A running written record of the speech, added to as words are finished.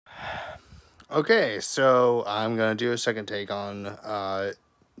Okay, so I'm gonna do a second take on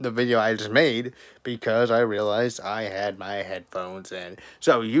the video I just made because I realized I had my headphones in.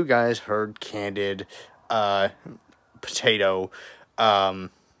 So you guys heard candid potato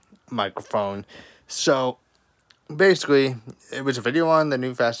microphone. So basically, it was a video on the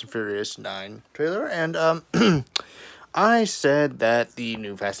new Fast and Furious 9 trailer, and I said that the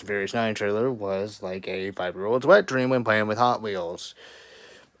new Fast and Furious 9 trailer was like a 5-year-old's wet dream when playing with Hot Wheels.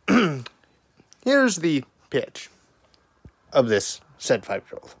 Here's the pitch of this said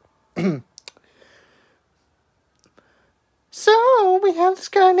 5-year-old. So, we have this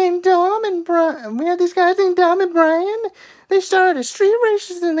guy named Dom and Brian. We have these guys named Dom and Brian. They started street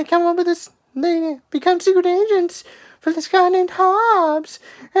races and they come up with this. They become secret agents for this guy named Hobbs.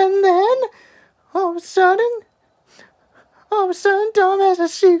 And then, all of a sudden, Dom has a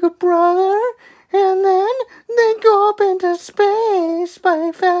secret brother. And then they go up into space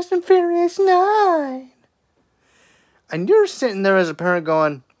by Fast and Furious 9. And you're sitting there as a parent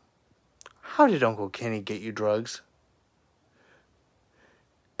going, how did Uncle Kenny get you drugs?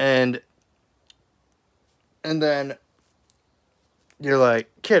 And then you're like,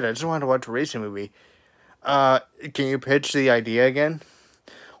 kid, I just wanted to watch a racing movie. Can you pitch the idea again?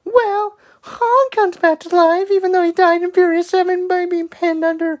 Well, Han comes back to life, even though he died in Furious 7 by being pinned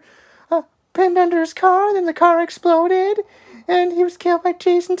under his car, and then the car exploded, and he was killed by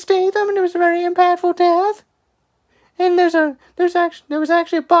Jason Statham, and it was a very impactful death. And there was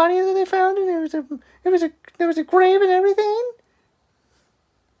actually a body that they found, and there was a grave and everything.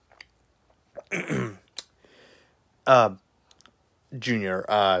 Junior,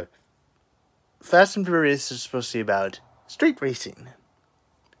 Fast and Furious is supposed to be about street racing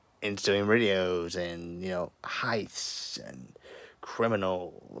and stealing radios and, heists and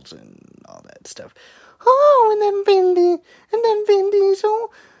criminals and all that stuff. Oh, and then Vin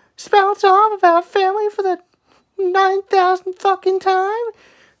Diesel spouts off about family for the 9,000th fucking time.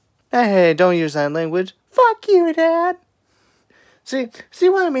 Hey, don't use that language. Fuck you, Dad. See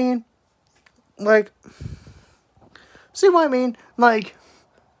what I mean? There's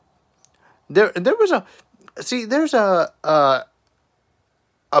a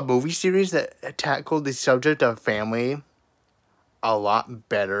movie series that tackled the subject of family a lot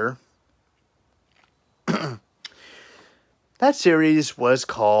better. That series was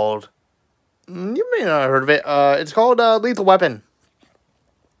called, you may not have heard of it, it's called Lethal Weapon.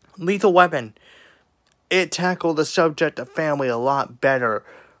 Lethal Weapon. It tackled the subject of family a lot better.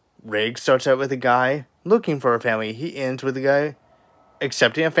 Riggs starts out with a guy looking for a family. He ends with a guy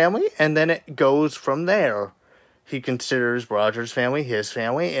accepting a family, and then it goes from there. He considers Roger's family his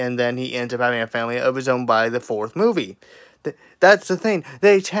family, and then he ends up having a family of his own by the 4th movie. That's the thing.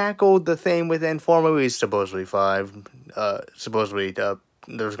 They tackled the thing within 4 movies, supposedly 5. Supposedly there's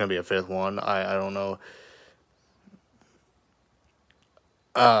going to be a 5th one. I don't know.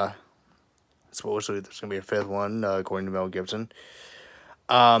 Supposedly there's going to be a 5th one, according to Mel Gibson.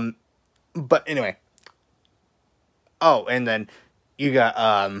 But anyway. Oh, and then you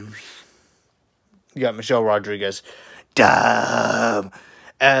got Michelle Rodriguez, Dom,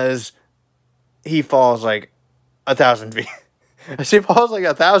 as he falls like 1,000 feet. As he falls like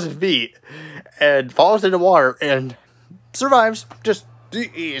 1,000 feet and falls into water and survives. Just,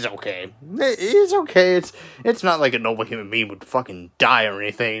 he's okay. He's okay. It's not like a normal human being would fucking die or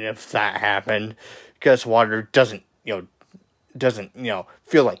anything if that happened, because water doesn't feel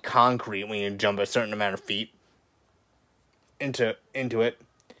like concrete when you jump a certain amount of feet into it.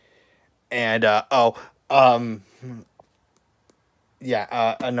 And another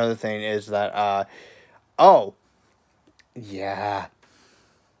thing is that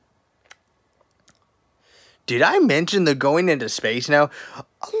did I mention they're going into space now?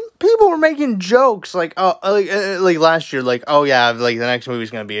 People were making jokes like last year, like, oh yeah, like the next movie's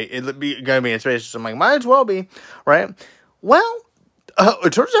gonna be in space. So I'm like, might as well be, right? Well,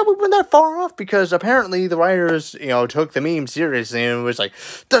 it turns out we weren't that far off, because apparently the writers, took the meme seriously and was like,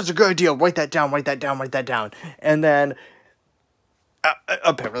 that's a good idea, write that down. And then,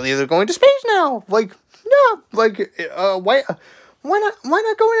 apparently they're going to space now. Like, yeah, like, why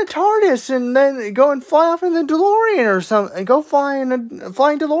not go in a TARDIS and then go and fly off in the DeLorean or something, and go fly in a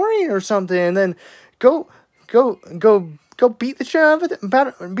flying DeLorean or something, and then go beat the shit out of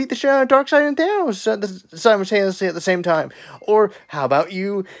Darkseid and Thanos simultaneously at the same time. Or how about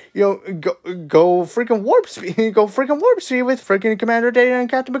you go freaking warp speed, with freaking Commander Data and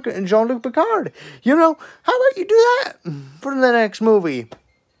Captain Jean-Luc Picard. How about you do that for the next movie?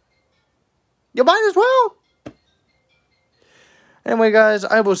 You might as well. Anyway, guys,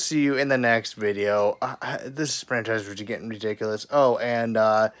 I will see you in the next video. This franchise is getting ridiculous. Oh, and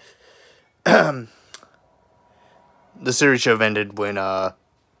the series should have ended when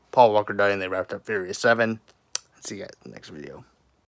Paul Walker died and they wrapped up Furious 7. See you guys in the next video.